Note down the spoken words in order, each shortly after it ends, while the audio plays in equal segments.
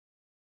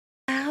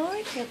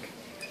Look.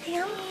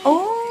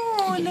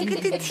 Oh, look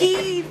at the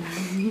teeth.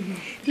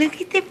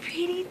 Look at the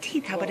pretty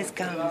teeth. How about his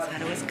gums? How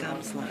do his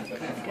gums look?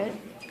 Good.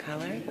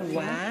 Color?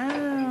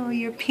 Wow,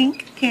 you're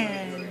pink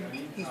again.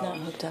 He's not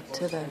hooked up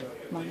to the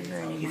monitor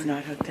anymore. He's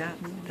not hooked up.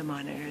 The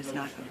monitor is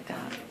not hooked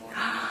up.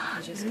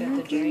 He just got the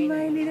Look at drain.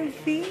 my little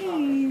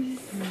face.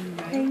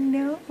 I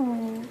know.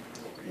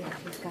 Yeah,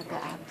 he's got the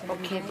app.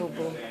 Okay, boo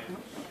boo.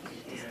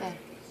 Stay.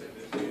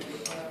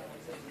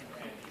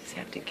 Just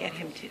have to get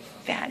him to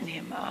fatten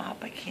him up.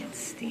 I can't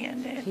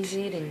stand it. He's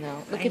eating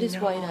though. Look I at his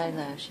know. white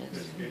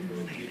eyelashes.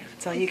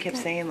 That's all you kept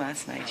saying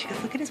last night. She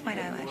goes, look at his white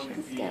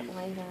eyelashes. He's got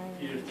white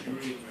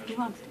eyelashes. He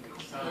wants to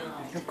come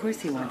out. Of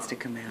course he wants to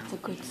come It's a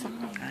out. good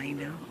sign. I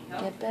know.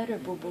 Get better,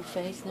 boo boo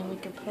face, and then we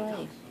can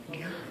play.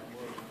 Yeah.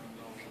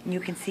 And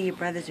you can see your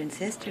brothers and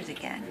sisters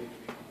again.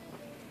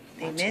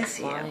 They miss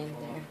you. Lying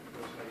there.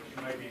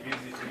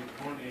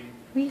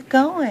 Where you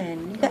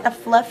going? You got a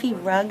fluffy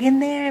rug in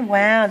there?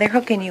 Wow, they're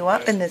hooking you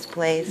up in this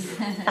place.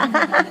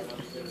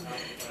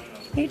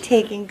 You're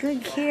taking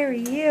good care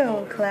of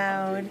you,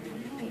 Cloud.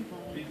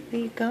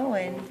 Where you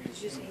going?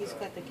 He's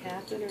got the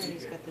catheter and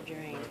he's got the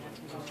drain. That's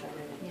what I'm trying to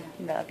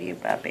do. Yeah. Love you,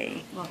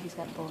 Bubby. Well, he's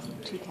got both,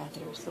 two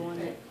catheters. The one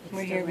that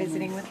We're here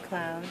visiting with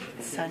Cloud.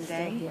 It's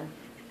Sunday, Here.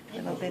 a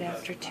little bit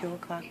after 2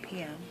 o'clock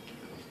p.m.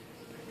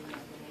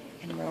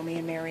 And Romy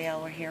and Marielle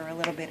were here a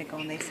little bit ago,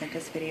 and they sent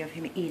us video of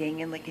him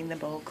eating and licking the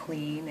bowl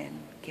clean and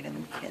giving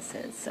them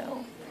kisses.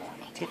 So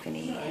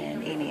Tiffany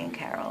and Amy and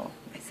Carol,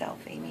 myself,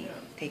 Amy,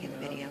 taking the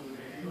video,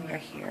 are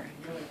here,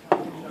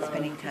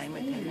 spending time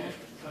with him.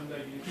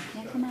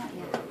 Can't come out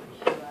yet.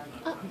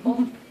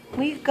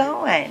 Where you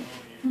going?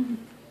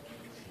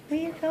 Where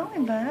you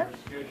going, bub?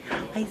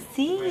 I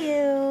see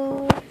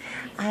you.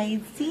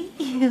 I see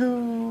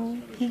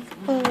you. He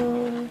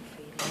goes.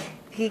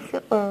 He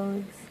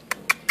goes.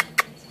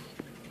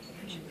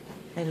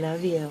 I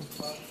love you.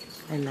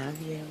 I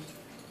love you.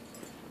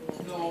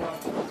 We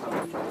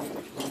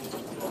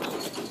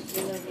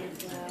love you,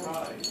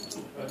 Cloud.